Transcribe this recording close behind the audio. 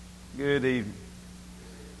Good evening.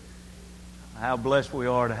 How blessed we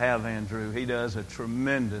are to have Andrew. He does a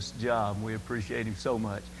tremendous job. We appreciate him so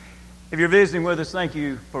much. If you're visiting with us, thank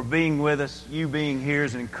you for being with us. You being here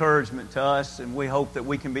is an encouragement to us, and we hope that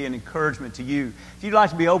we can be an encouragement to you. If you'd like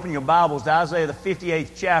to be opening your Bibles to Isaiah the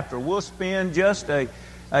 58th chapter, we'll spend just a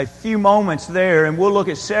few moments there, and we'll look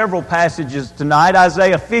at several passages tonight.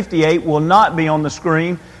 Isaiah 58 will not be on the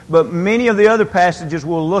screen, but many of the other passages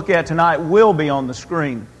we'll look at tonight will be on the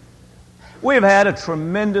screen. We have had a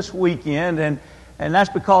tremendous weekend, and that's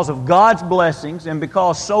because of God's blessings and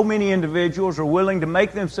because so many individuals are willing to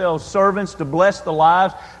make themselves servants to bless the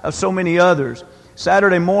lives of so many others.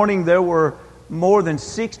 Saturday morning, there were more than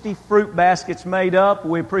 60 fruit baskets made up.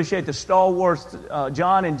 We appreciate the stalwarts,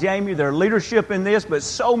 John and Jamie, their leadership in this, but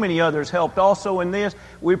so many others helped also in this.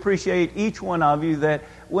 We appreciate each one of you that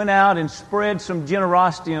went out and spread some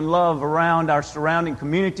generosity and love around our surrounding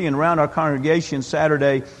community and around our congregation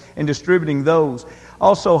Saturday in distributing those.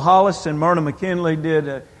 Also, Hollis and Myrna McKinley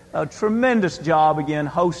did a tremendous job again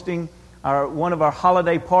hosting one of our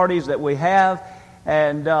holiday parties that we have,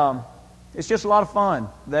 and it's just a lot of fun.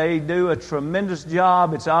 They do a tremendous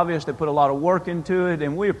job. It's obvious they put a lot of work into it,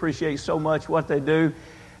 and we appreciate so much what they do.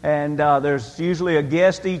 And there's usually a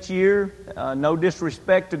guest each year. No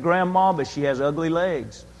disrespect to Grandma, but she has ugly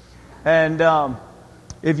legs. And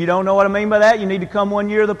if you don't know what I mean by that, you need to come one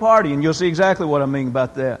year to the party, and you'll see exactly what I mean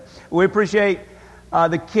about that. We appreciate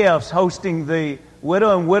the Keffs hosting the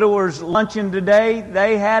Widow and Widowers luncheon today.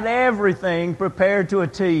 They had everything prepared to a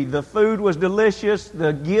T. The food was delicious.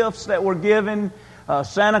 The gifts that were given,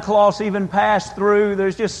 Santa Claus even passed through.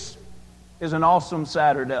 There's just is an awesome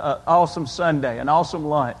Saturday, awesome Sunday, an awesome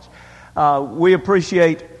lunch. We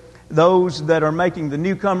appreciate those that are making the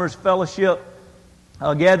Newcomers Fellowship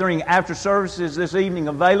gathering after services this evening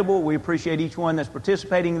available. We appreciate each one that's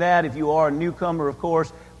participating in that. If you are a newcomer, of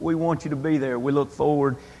course, we want you to be there. We look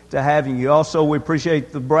forward to having you. Also, we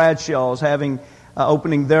appreciate the Bradshaws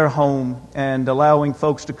opening their home and allowing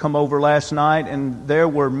folks to come over last night. And there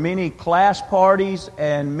were many class parties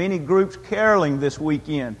and many groups caroling this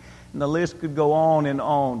weekend. And the list could go on and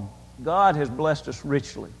on. God has blessed us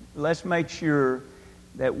richly. Let's make sure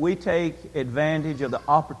that we take advantage of the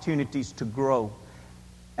opportunities to grow.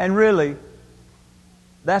 And really,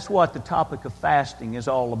 that's what the topic of fasting is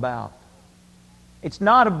all about. It's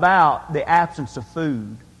not about the absence of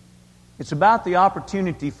food. It's about the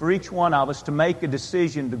opportunity for each one of us to make a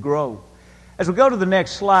decision to grow. As we go to the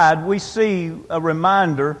next slide, we see a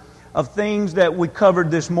reminder of things that we covered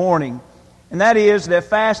this morning. And that is that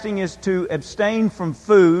fasting is to abstain from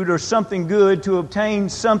food or something good to obtain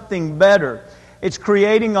something better. It's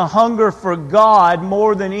creating a hunger for God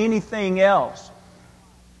more than anything else.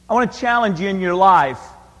 I want to challenge you in your life.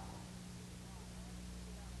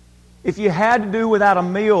 If you had to do without a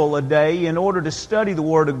meal a day in order to study the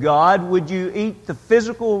Word of God, would you eat the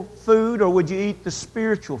physical food or would you eat the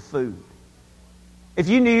spiritual food? If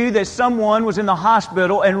you knew that someone was in the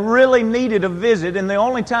hospital and really needed a visit and the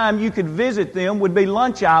only time you could visit them would be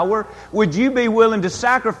lunch hour, would you be willing to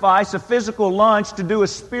sacrifice a physical lunch to do a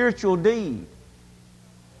spiritual deed?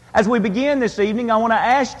 As we begin this evening, I want to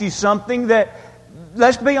ask you something that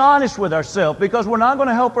let's be honest with ourselves, because we're not going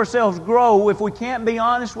to help ourselves grow if we can't be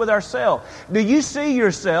honest with ourselves. Do you see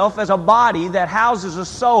yourself as a body that houses a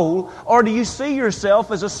soul, or do you see yourself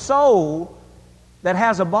as a soul that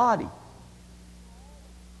has a body?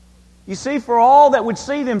 You see, for all that would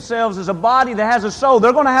see themselves as a body that has a soul,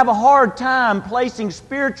 they're going to have a hard time placing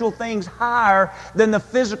spiritual things higher than the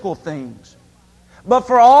physical things. But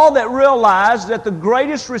for all that realize that the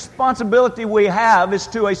greatest responsibility we have is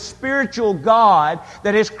to a spiritual God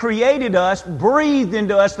that has created us, breathed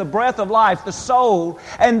into us the breath of life, the soul,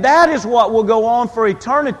 and that is what will go on for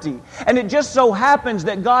eternity. And it just so happens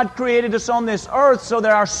that God created us on this earth so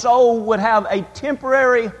that our soul would have a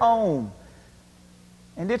temporary home.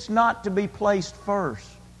 And it's not to be placed first.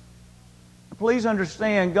 Please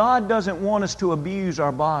understand, God doesn't want us to abuse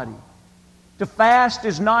our body. To fast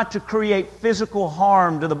is not to create physical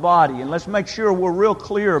harm to the body. And let's make sure we're real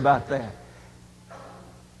clear about that.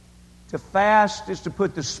 To fast is to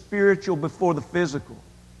put the spiritual before the physical.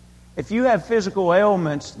 If you have physical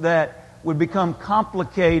ailments that would become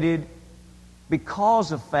complicated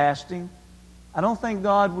because of fasting, I don't think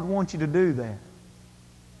God would want you to do that.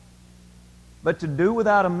 But to do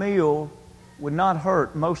without a meal would not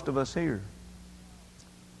hurt most of us here.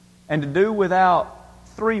 And to do without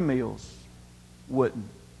 3 meals wouldn't,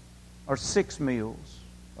 or 6 meals,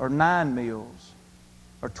 or 9 meals,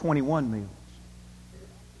 or 21 meals.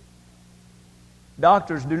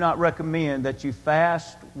 Doctors do not recommend that you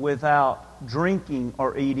fast without drinking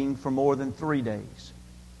or eating for more than 3 days.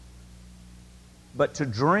 But to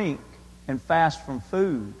drink and fast from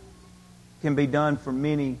food can be done for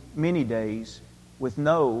many, many days with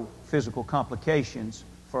no physical complications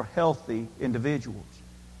for healthy individuals.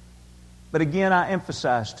 But again, I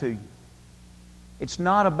emphasize to you, it's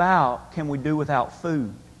not about can we do without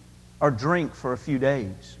food or drink for a few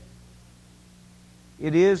days.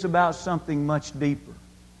 It is about something much deeper,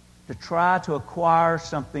 to try to acquire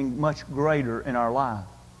something much greater in our life.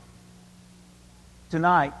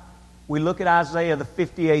 Tonight, we look at Isaiah, the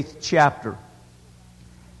 58th chapter.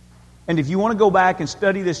 And if you want to go back and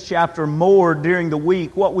study this chapter more during the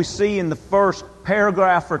week, what we see in the first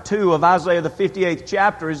paragraph or two of Isaiah, the 58th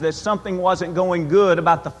chapter, is that something wasn't going good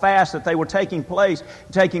about the fast that they were taking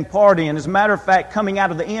part in. As a matter of fact, coming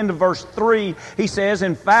out of the end of verse 3, he says,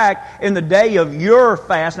 in fact, in the day of your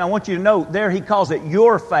fast, and I want you to note there he calls it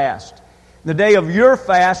your fast. The day of your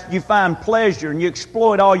fast, you find pleasure and you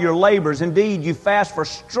exploit all your labors. Indeed, you fast for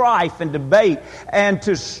strife and debate and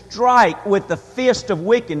to strike with the fist of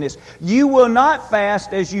wickedness. You will not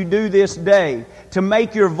fast as you do this day, to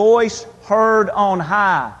make your voice heard on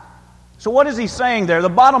high. So what is he saying there? The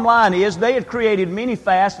bottom line is they had created many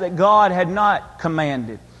fasts that God had not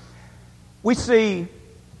commanded. We see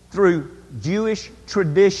through Jewish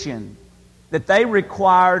tradition that they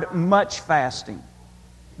required much fasting.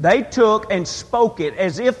 They took and spoke it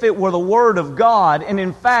as if it were the Word of God, and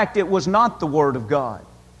in fact it was not the Word of God.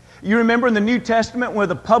 You remember in the New Testament where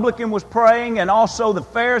the publican was praying and also the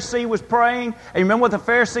Pharisee was praying? And you remember what the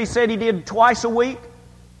Pharisee said he did twice a week?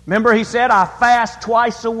 Remember he said, I fast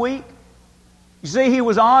twice a week? You see, he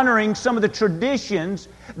was honoring some of the traditions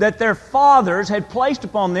that their fathers had placed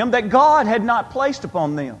upon them that God had not placed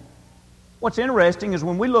upon them. What's interesting is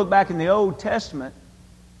when we look back in the Old Testament,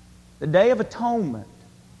 the Day of Atonement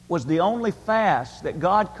was the only fast that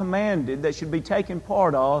God commanded that should be taken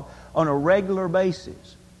part of on a regular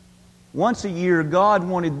basis. Once a year, God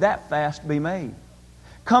wanted that fast to be made.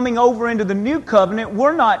 Coming over into the New Covenant,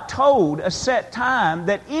 we're not told a set time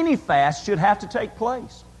that any fast should have to take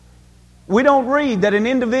place. We don't read that an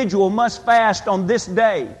individual must fast on this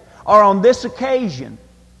day or on this occasion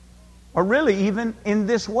or really even in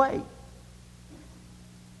this way.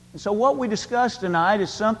 And so what we discuss tonight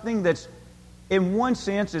is something that's in one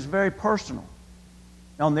sense is very personal.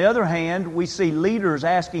 On the other hand, we see leaders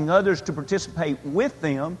asking others to participate with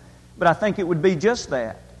them, but I think it would be just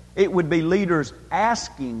that. It would be leaders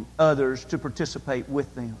asking others to participate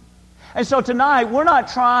with them. And so tonight, we're not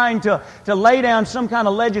trying to lay down some kind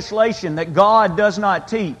of legislation that God does not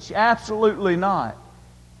teach. Absolutely not.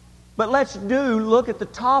 But let's look at the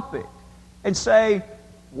topic and say,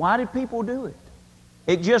 why did people do it?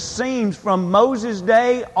 It just seems from Moses'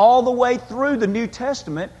 day all the way through the New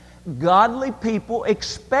Testament, godly people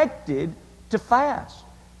expected to fast.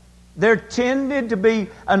 There tended to be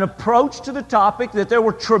an approach to the topic that there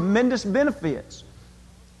were tremendous benefits.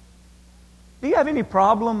 Do you have any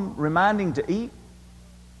problem reminding to eat?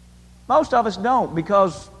 Most of us don't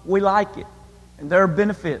because we like it and there are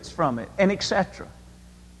benefits from it and etc.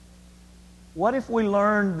 What if we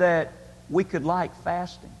learned that we could like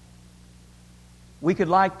fasting? We could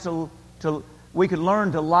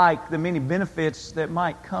learn to like the many benefits that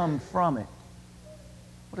might come from it.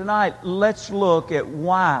 Well, tonight, let's look at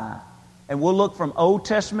why. And we'll look from Old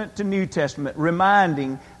Testament to New Testament,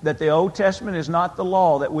 reminding that the Old Testament is not the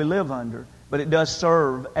law that we live under, but it does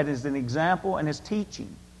serve as an example and as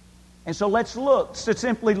teaching. And so let's look to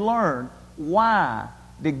simply learn, why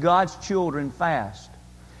did God's children fast?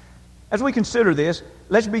 As we consider this,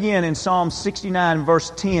 let's begin in Psalm 69,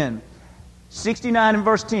 verse 10. 69 and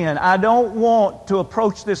verse 10. I don't want to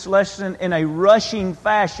approach this lesson in a rushing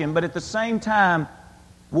fashion, but at the same time,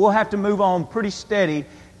 we'll have to move on pretty steady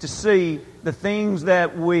to see the things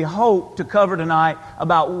that we hope to cover tonight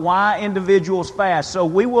about why individuals fast. So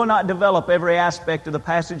we will not develop every aspect of the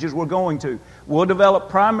passages we're going to. We'll develop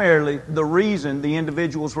primarily the reason the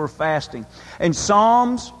individuals were fasting. In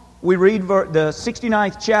Psalms, we read the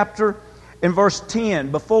 69th chapter, in verse 10,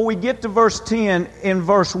 before we get to verse 10, in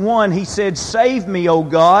verse 1, he said, Save me, O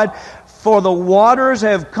God, for the waters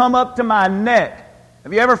have come up to my neck.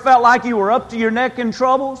 Have you ever felt like you were up to your neck in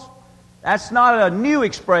troubles? That's not a new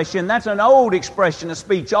expression. That's an old expression of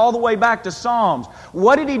speech, all the way back to Psalms.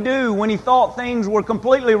 What did he do when he thought things were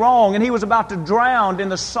completely wrong and he was about to drown in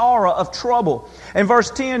the sorrow of trouble? In verse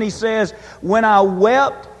 10, he says, When I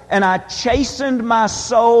wept and I chastened my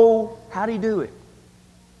soul, how did he do it?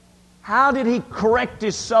 How did he correct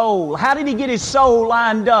his soul? How did he get his soul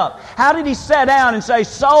lined up? How did he sit down and say,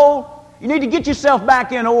 Soul, you need to get yourself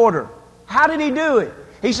back in order? How did he do it?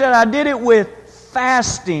 He said, I did it with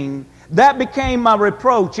fasting That became my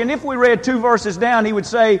reproach. And if we read 2 verses down, he would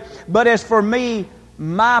say, but as for me,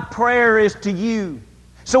 my prayer is to you.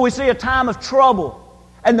 So we see a time of trouble.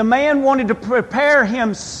 And the man wanted to prepare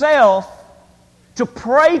himself to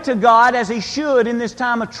pray to God as he should in this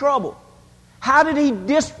time of trouble. How did he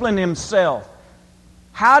discipline himself?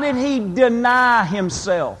 How did he deny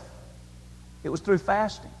himself? It was through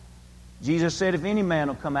fasting. Jesus said, if any man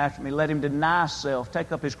will come after me, let him deny self,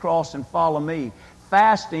 take up his cross and follow me.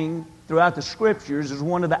 Fasting throughout the Scriptures is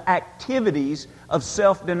one of the activities of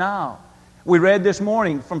self-denial. We read this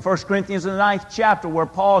morning from 1 Corinthians in the 9th chapter where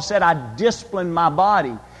Paul said, I discipline my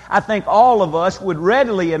body. I think all of us would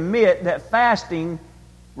readily admit that fasting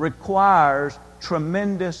requires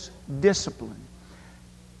tremendous discipline.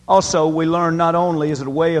 Also, we learn not only is it a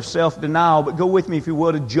way of self-denial, but go with me, if you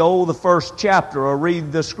would, to Joel, the 1st chapter, or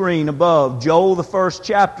read the screen above. Joel, the 1st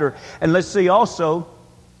chapter. And let's see also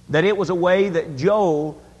that it was a way that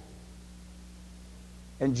Joel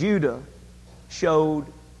and Judah showed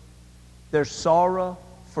their sorrow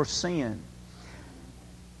for sin.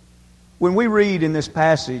 When we read in this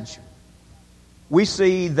passage, we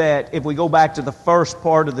see that if we go back to the first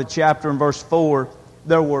part of the chapter in verse 4,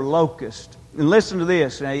 there were locusts. And listen to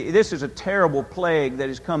this. Now, this is a terrible plague that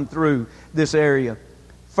has come through this area.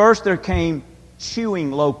 First there came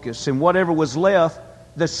chewing locusts, and whatever was left,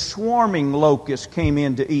 the swarming locusts came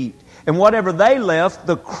in to eat. And whatever they left,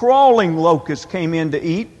 the crawling locusts came in to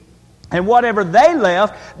eat. And whatever they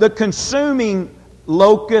left, the consuming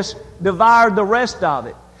locusts devoured the rest of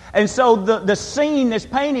it. And so the scene that's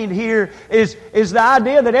painted here is the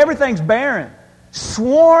idea that everything's barren.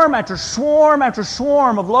 Swarm after swarm after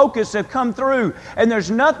swarm of locusts have come through, and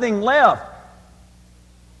there's nothing left.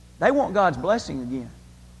 They want God's blessing again.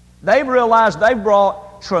 They've realized they've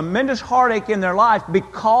brought tremendous heartache in their life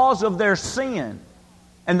because of their sin.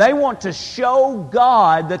 And they want to show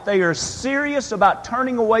God that they are serious about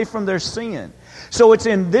turning away from their sin. So it's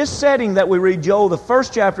in this setting that we read Joel, the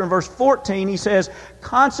 1st chapter, in verse 14. He says,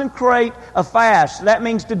 consecrate a fast. That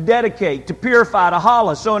means to dedicate, to purify, to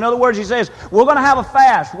hallow. So in other words, he says, we're going to have a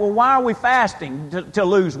fast. Well, why are we fasting? To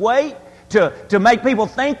lose weight? To make people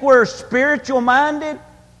think we're spiritual minded?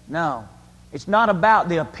 No. It's not about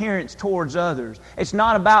the appearance towards others. It's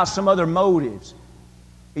not about some other motives.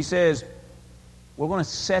 He says, we're going to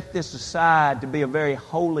set this aside to be a very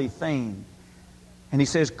holy thing. And he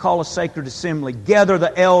says, call a sacred assembly, gather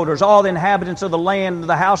the elders, all the inhabitants of the land, to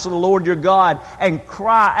the house of the Lord your God, and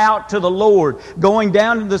cry out to the Lord. Going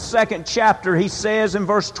down to the 2nd chapter, he says in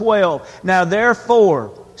verse 12, now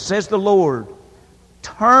therefore, says the Lord,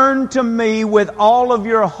 turn to me with all of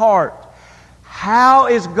your heart. How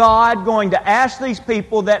is God going to ask these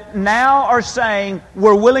people that now are saying,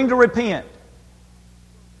 we're willing to repent?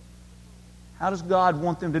 How does God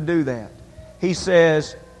want them to do that? He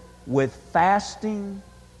says, with fasting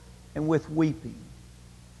and with weeping.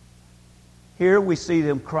 Here we see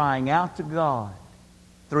them crying out to God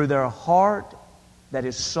through their heart that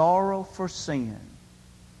is sorrow for sin.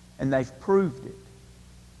 And they've proved it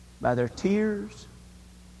by their tears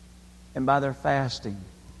and by their fasting.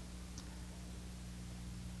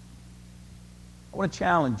 I want to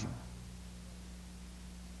challenge you.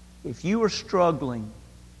 If you are struggling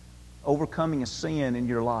overcoming a sin in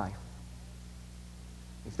your life,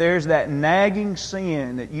 if there's that nagging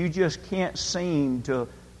sin that you just can't seem to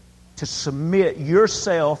submit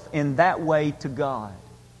yourself in that way to God,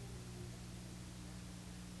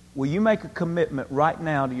 will you make a commitment right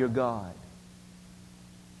now to your God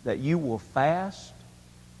that you will fast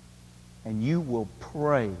and you will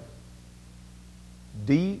pray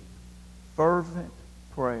deep, fervent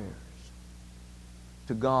prayers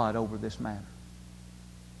to God over this matter?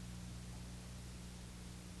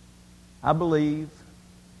 I believe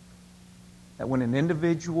that when an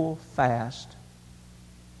individual fasts,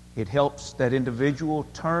 it helps that individual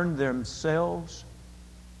turn themselves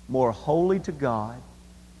more wholly to God,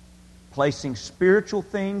 placing spiritual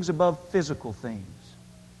things above physical things.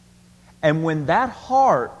 And when that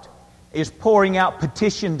heart is pouring out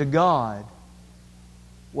petition to God,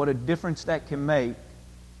 what a difference that can make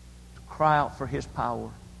to cry out for His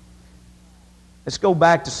power. Let's go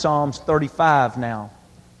back to Psalms 35 now.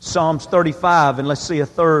 Psalms 35, and let's see a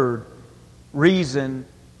third reason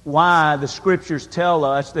why the Scriptures tell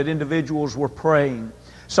us that individuals were praying.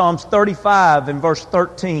 Psalms 35 and verse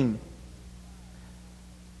 13.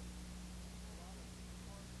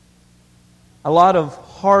 A lot of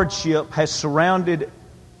hardship has surrounded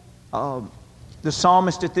the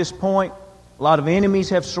psalmist at this point. A lot of enemies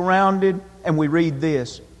have surrounded, and we read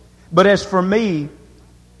this. But as for me,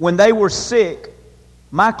 when they were sick,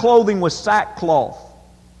 my clothing was sackcloth.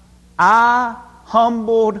 I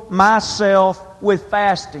humbled myself with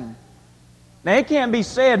fasting. Now, it can't be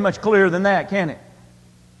said much clearer than that, can it?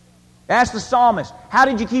 Ask the psalmist, how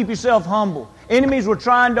did you keep yourself humble? Enemies were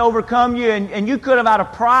trying to overcome you, and you could have, out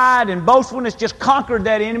of pride and boastfulness, just conquered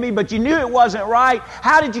that enemy, but you knew it wasn't right.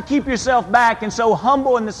 How did you keep yourself back and so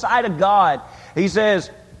humble in the sight of God? He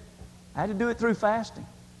says, I had to do it through fasting.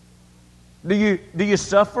 Do you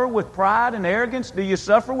suffer with pride and arrogance? Do you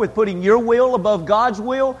suffer with putting your will above God's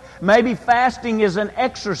will? Maybe fasting is an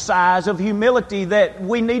exercise of humility that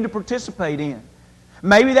we need to participate in.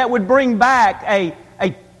 Maybe that would bring back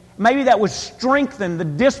maybe that would strengthen the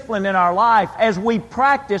discipline in our life as we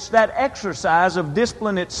practice that exercise of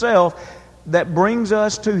discipline itself that brings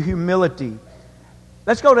us to humility.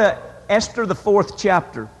 Let's go to Esther, the 4th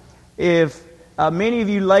chapter. If many of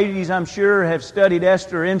you ladies, I'm sure, have studied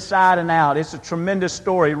Esther inside and out. It's a tremendous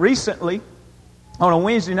story. Recently, on a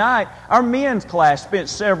Wednesday night, our men's class spent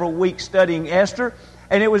several weeks studying Esther.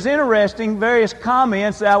 And it was interesting, various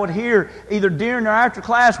comments that I would hear either during or after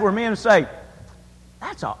class where men would say,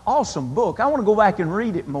 that's an awesome book. I want to go back and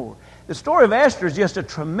read it more. The story of Esther is just a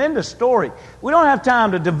tremendous story. We don't have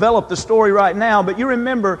time to develop the story right now, but you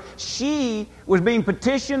remember she was being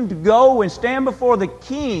petitioned to go and stand before the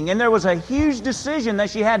king, and there was a huge decision that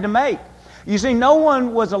she had to make. You see, no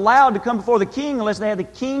one was allowed to come before the king unless they had the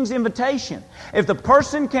king's invitation. If the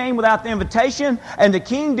person came without the invitation and the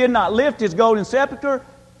king did not lift his golden scepter,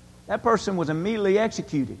 that person was immediately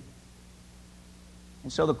executed.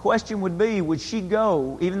 And so the question would be, would she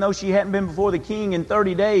go, even though she hadn't been before the king in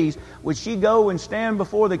 30 days, would she go and stand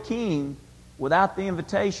before the king without the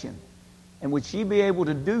invitation? And would she be able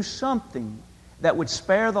to do something that would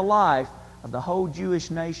spare the life of the whole Jewish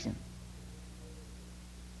nation?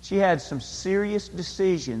 She had some serious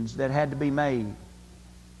decisions that had to be made.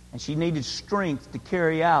 And she needed strength to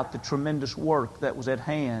carry out the tremendous work that was at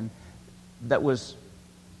hand, that was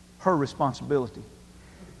her responsibility.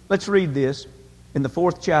 Let's read this. In the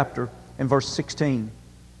 4th chapter, in verse 16.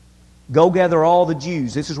 Go gather all the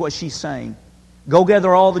Jews. This is what she's saying. Go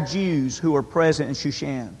gather all the Jews who are present in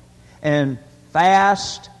Shushan and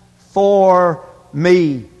fast for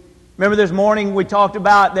me. Remember this morning we talked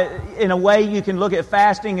about that in a way you can look at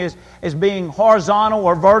fasting as being horizontal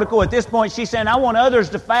or vertical. At this point she's saying, I want others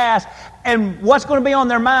to fast. And what's going to be on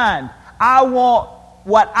their mind? I want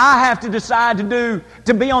what I have to decide to do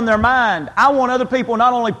to be on their mind. I want other people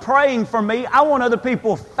not only praying for me, I want other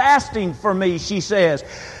people fasting for me, she says.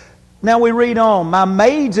 Now we read on. My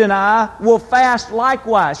maids and I will fast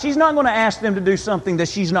likewise. She's not going to ask them to do something that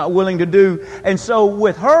she's not willing to do. And so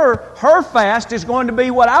with her fast is going to be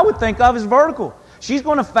what I would think of as vertical. She's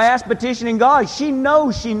going to fast petitioning God. She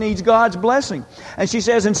knows she needs God's blessing. And she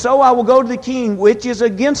says, and so I will go to the king, which is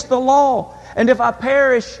against the law. And if I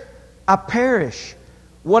perish, I perish.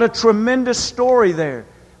 What a tremendous story there.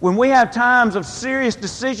 When we have times of serious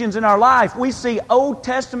decisions in our life, we see Old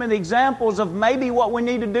Testament examples of maybe what we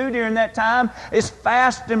need to do during that time is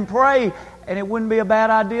fast and pray. And it wouldn't be a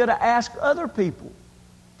bad idea to ask other people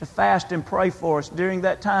to fast and pray for us during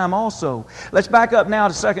that time also. Let's back up now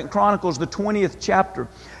to 2 Chronicles, the 20th chapter.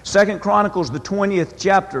 2 Chronicles, the 20th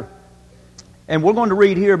chapter. And we're going to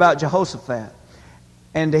read here about Jehoshaphat.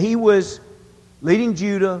 And he was leading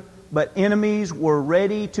Judah, but enemies were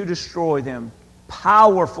ready to destroy them.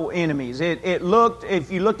 Powerful enemies. It looked,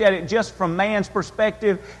 if you looked at it just from man's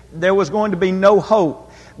perspective, there was going to be no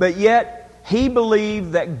hope. But yet, he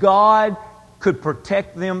believed that God could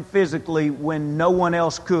protect them physically when no one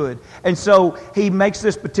else could. And so, he makes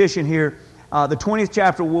this petition here. The 20th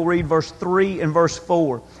chapter, we'll read verse 3 and verse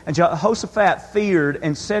 4. And Jehoshaphat feared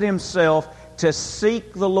and set himself to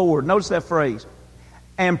seek the Lord. Notice that phrase.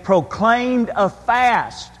 And proclaimed a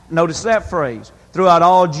fast. Notice that phrase. Throughout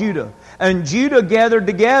all Judah. And Judah gathered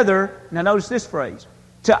together, now notice this phrase,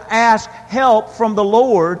 to ask help from the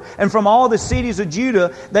Lord. And from all the cities of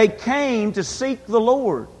Judah, they came to seek the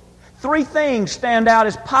Lord. 3 things stand out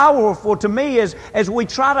as powerful to me as we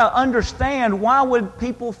try to understand why would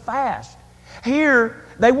people fast. Here,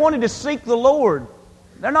 they wanted to seek the Lord.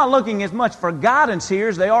 They're not looking as much for guidance here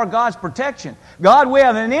as they are God's protection. God, we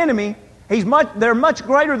have an enemy. They're much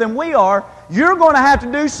greater than we are. You're going to have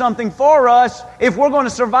to do something for us if we're going to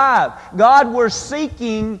survive. God, we're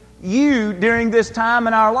seeking You during this time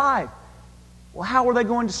in our life. Well, how were they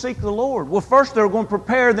going to seek the Lord? Well, first they were going to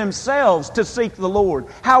prepare themselves to seek the Lord.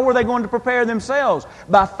 How were they going to prepare themselves?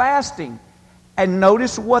 By fasting. And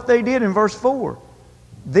notice what they did in verse 4.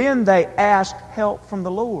 Then they asked help from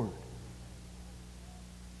the Lord.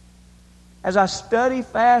 As I study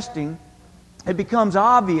fasting, it becomes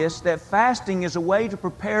obvious that fasting is a way to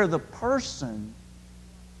prepare the person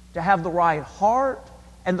to have the right heart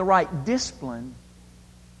and the right discipline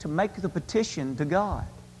to make the petition to God.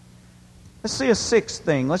 Let's see a sixth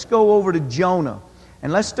thing. Let's go over to Jonah.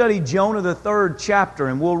 And let's study Jonah, the 3rd chapter.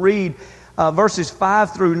 And we'll read verses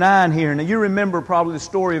 5 through 9 here. Now, you remember probably the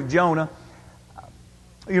story of Jonah.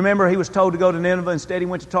 You remember he was told to go to Nineveh. Instead, he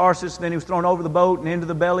went to Tarsus. Then he was thrown over the boat and into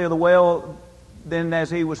the belly of the whale. Then as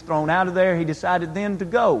he was thrown out of there, he decided then to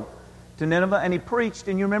go to Nineveh. And he preached.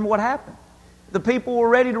 And you remember what happened? The people were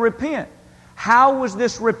ready to repent. How was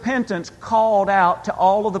this repentance called out to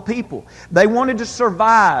all of the people? They wanted to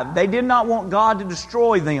survive. They did not want God to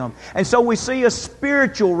destroy them. And so we see a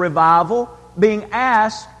spiritual revival being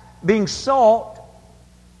asked, being sought,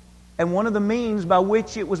 and one of the means by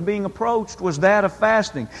which it was being approached was that of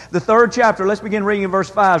fasting. The 3rd chapter, let's begin reading in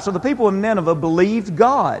verse 5. So the people of Nineveh believed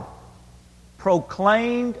God,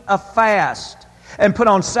 proclaimed a fast, and put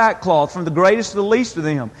on sackcloth from the greatest to the least of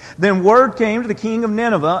them. Then word came to the king of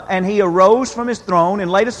Nineveh, and he arose from his throne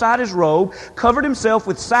and laid aside his robe, covered himself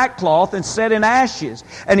with sackcloth, and sat in ashes.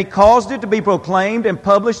 And he caused it to be proclaimed and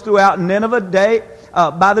published throughout Nineveh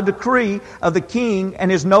by the decree of the king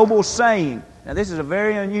and his nobles, saying, now this is a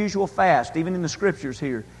very unusual fast, even in the Scriptures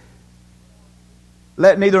here.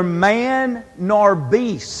 Let neither man nor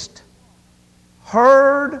beast,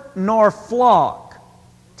 herd nor flock,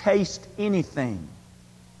 taste anything.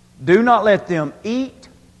 Do not let them eat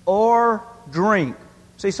or drink.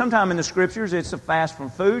 See, sometimes in the Scriptures it's a fast from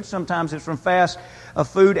food. Sometimes it's from fast of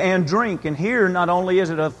food and drink. And here not only is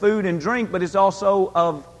it of food and drink, but it's also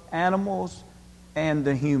of animals and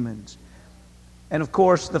the humans. And of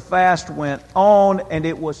course the fast went on and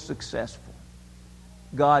it was successful.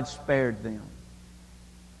 God spared them.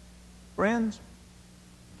 Friends,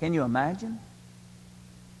 can you imagine?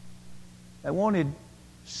 They wanted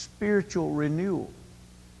spiritual renewal.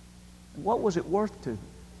 What was it worth to them?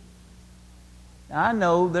 Now, I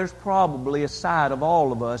know there's probably a side of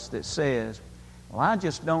all of us that says, well, I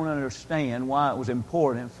just don't understand why it was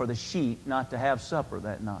important for the sheep not to have supper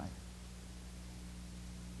that night.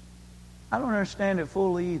 I don't understand it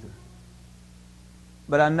fully either.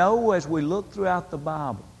 But I know as we look throughout the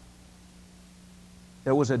Bible,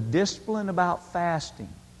 there was a discipline about fasting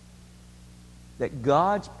that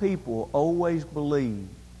God's people always believed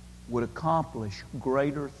would accomplish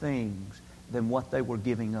greater things than what they were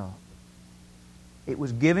giving up. It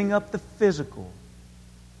was giving up the physical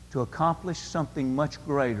to accomplish something much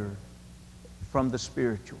greater from the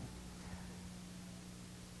spiritual.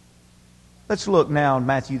 Let's look now in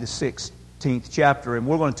Matthew the 16th chapter, and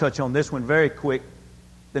we're going to touch on this one very quick.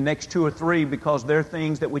 The next 2 or 3, because they're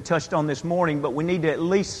things that we touched on this morning, but we need to at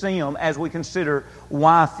least see them as we consider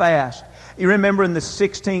why fast. You remember in the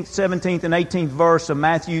 16th, 17th, and 18th verse of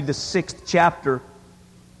Matthew, the 6th chapter,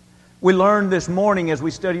 we learned this morning as we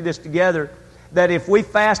studied this together that if we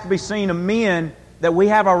fast to be seen of men, that we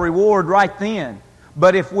have our reward right then.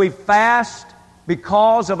 But if we fast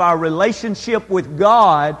because of our relationship with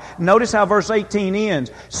God, notice how verse 18 ends,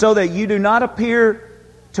 so that you do not appear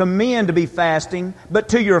to men to be fasting, but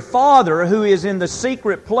to your Father who is in the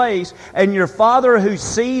secret place, and your Father who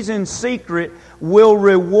sees in secret will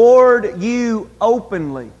reward you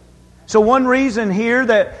openly. So one reason here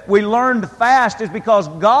that we learn to fast is because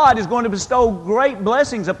God is going to bestow great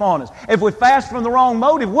blessings upon us. If we fast from the wrong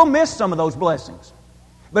motive, we'll miss some of those blessings.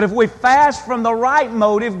 But if we fast from the right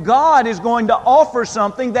motive, God is going to offer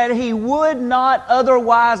something that He would not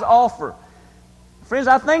otherwise offer. Friends,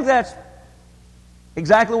 I think that's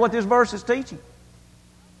exactly what this verse is teaching.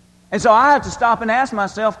 And so I have to stop and ask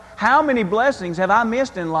myself, how many blessings have I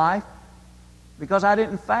missed in life because I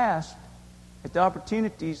didn't fast at the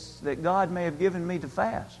opportunities that God may have given me to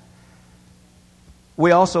fast?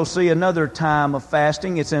 We also see another time of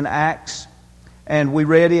fasting. It's in Acts, and we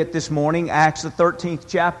read it this morning, Acts the 13th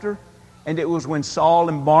chapter. And it was when Saul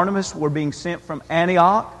and Barnabas were being sent from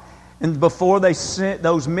Antioch. And before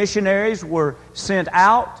those missionaries were sent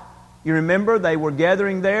out, you remember they were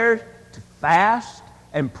gathering there to fast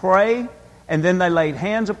and pray, and then they laid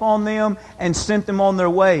hands upon them and sent them on their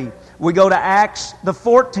way. We go to Acts the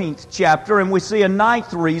 14th chapter, and we see a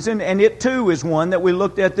 9th reason, and it too is one that we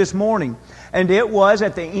looked at this morning. And it was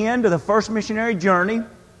at the end of the first missionary journey,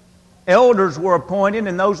 elders were appointed,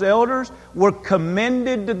 and those elders were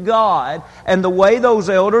commended to God. And the way those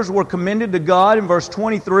elders were commended to God in verse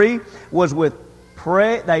 23 was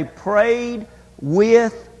they prayed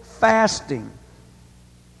with fasting.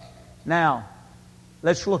 Now,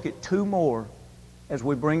 let's look at 2 more as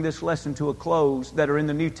we bring this lesson to a close that are in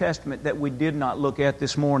the New Testament that we did not look at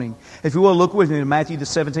this morning. If you will, look with me to Matthew the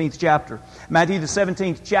 17th chapter. Matthew the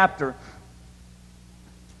 17th chapter,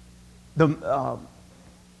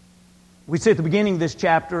 we see at the beginning of this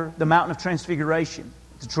chapter the Mountain of Transfiguration.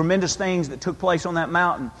 the tremendous things that took place on that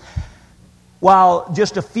mountain. While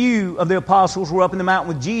just a few of the apostles were up in the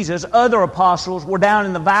mountain with Jesus, other apostles were down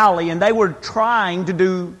in the valley, and they were trying to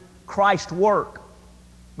do Christ's work.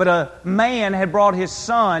 But a man had brought his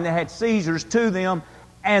son that had seizures to them,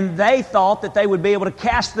 and they thought that they would be able to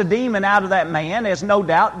cast the demon out of that man, as no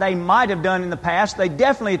doubt they might have done in the past. They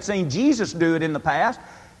definitely had seen Jesus do it in the past,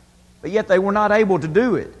 but yet they were not able to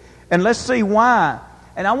do it. And let's see why.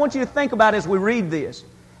 And I want you to think about it as we read this.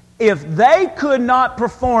 If they could not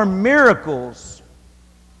perform miracles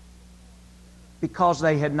because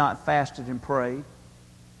they had not fasted and prayed,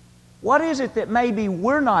 what is it that maybe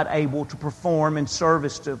we're not able to perform in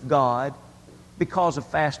service to God because of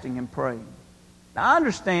fasting and praying? Now, I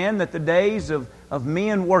understand that the days of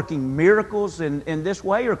men working miracles in this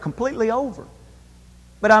way are completely over.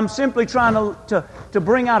 But I'm simply trying to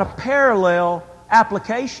bring out a parallel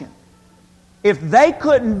application. If they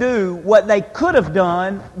couldn't do what they could have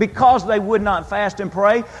done because they would not fast and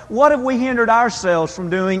pray, what have we hindered ourselves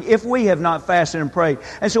from doing if we have not fasted and prayed?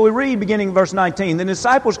 And so we read beginning in verse 19, the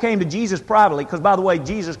disciples came to Jesus privately, because by the way,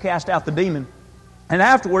 Jesus cast out the demon. And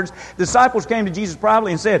afterwards, the disciples came to Jesus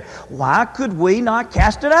privately and said, "Why could we not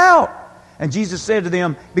cast it out?" And Jesus said to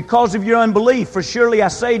them, "Because of your unbelief. For surely I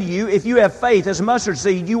say to you, if you have faith as a mustard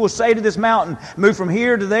seed, you will say to this mountain, 'Move from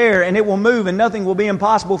here to there,' and it will move, and nothing will be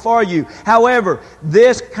impossible for you. However,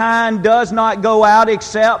 this kind does not go out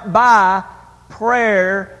except by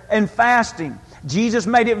prayer and fasting." Jesus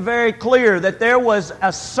made it very clear that there was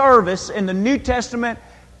a service in the New Testament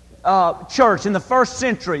church in the first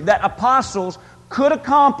century that apostles could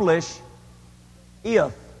accomplish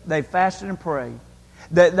if they fasted and prayed,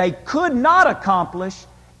 that they could not accomplish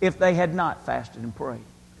if they had not fasted and prayed.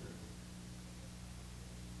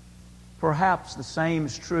 Perhaps the same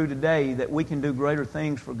is true today, that we can do greater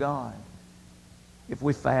things for God if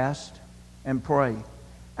we fast and pray.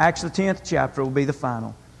 Acts the 10th chapter will be the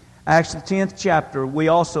final. Acts the 10th chapter, we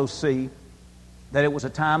also see that it was a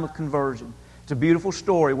time of conversion. It's a beautiful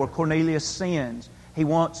story where Cornelius sins.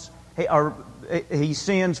 He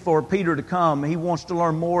sends for Peter to come. He wants to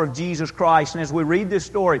learn more of Jesus Christ. And as we read this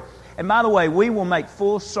story, and by the way, we will make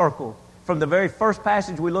full circle from the very first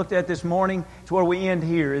passage we looked at this morning to where we end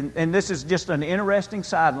here. And this is just an interesting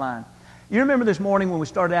sideline. You remember this morning when we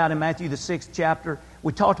started out in Matthew the 6th chapter,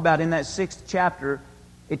 we talked about in that 6th chapter,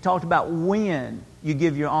 it talked about when you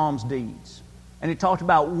give your alms deeds. And it talked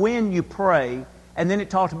about when you pray. And then it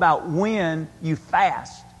talked about when you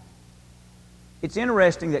fast. It's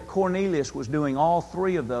interesting that Cornelius was doing all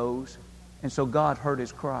three of those, and so God heard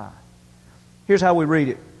his cry. Here's how we read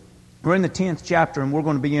it. We're in the 10th chapter, and we're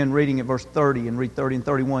going to begin reading at verse 30 and read 30 and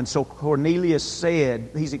 31. So Cornelius said,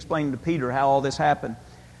 he's explaining to Peter how all this happened,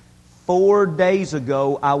 4 days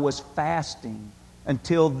ago I was fasting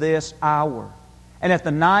until this hour. And at the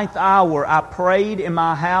 9th hour I prayed in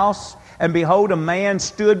my house, and behold, a man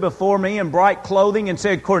stood before me in bright clothing and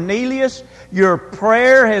said, "Cornelius, your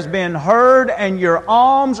prayer has been heard, and your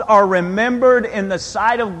alms are remembered in the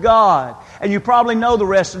sight of God." And you probably know the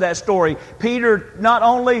rest of that story. Peter not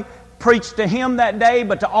only preached to him that day,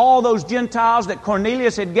 but to all those Gentiles that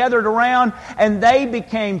Cornelius had gathered around, and they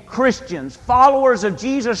became Christians, followers of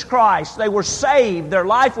Jesus Christ. They were saved. Their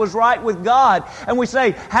life was right with God. And we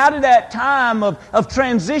say, how did that time of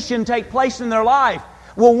transition take place in their life?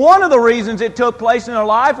 Well, one of the reasons it took place in their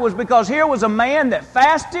life was because here was a man that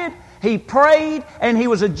fasted, he prayed, and he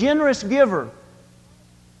was a generous giver.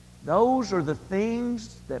 Those are the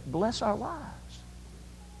things that bless our lives.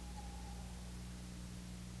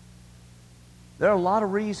 There are a lot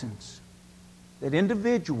of reasons that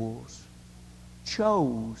individuals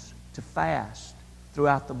chose to fast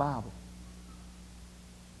throughout the Bible.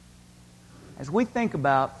 As we think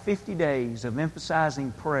about 50 days of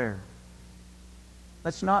emphasizing prayer,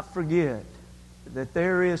 let's not forget that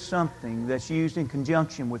there is something that's used in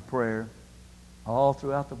conjunction with prayer all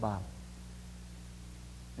throughout the Bible.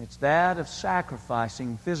 It's that of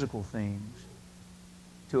sacrificing physical things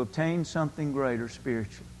to obtain something greater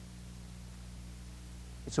spiritually.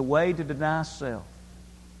 It's a way to deny self.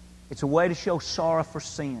 It's a way to show sorrow for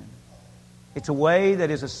sin. It's a way that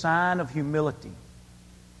is a sign of humility.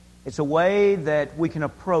 It's a way that we can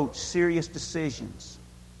approach serious decisions.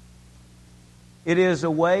 It is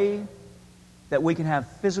a way that we can have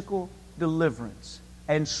physical deliverance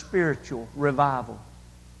and spiritual revival.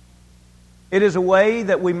 It is a way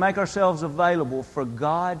that we make ourselves available for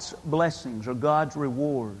God's blessings or God's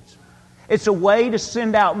rewards. It's a way to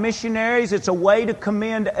send out missionaries. It's a way to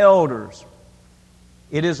commend elders.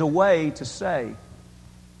 It is a way to say,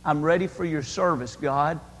 I'm ready for your service,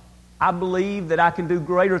 God. I believe that I can do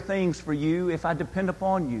greater things for you if I depend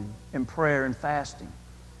upon you in prayer and fasting.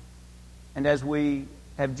 And as we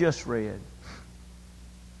have just read,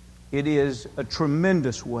 it is a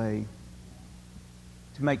tremendous way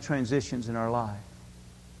to make transitions in our life.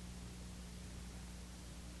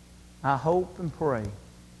 I hope and pray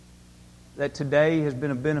that today has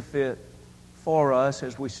been a benefit for us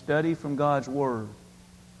as we study from God's Word.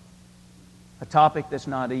 A topic that's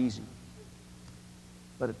not easy,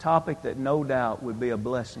 but a topic that no doubt would be a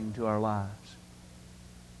blessing to our lives.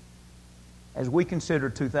 As we consider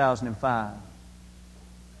 2005,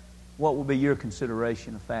 what will be your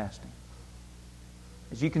consideration of fasting?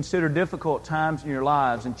 As you consider difficult times in your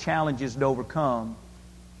lives and challenges to overcome,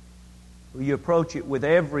 will you approach it with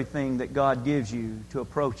everything that God gives you to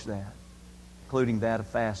approach that, including that of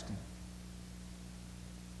fasting?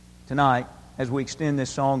 Tonight, as we extend this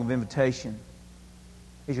song of invitation,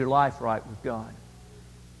 is your life right with God?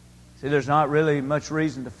 See, there's not really much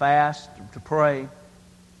reason to fast or to pray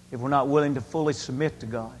if we're not willing to fully submit to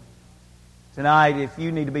God. Tonight, if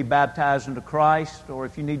you need to be baptized into Christ or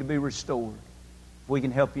if you need to be restored, if we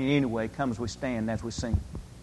can help you in any way, come as we stand, as we sing.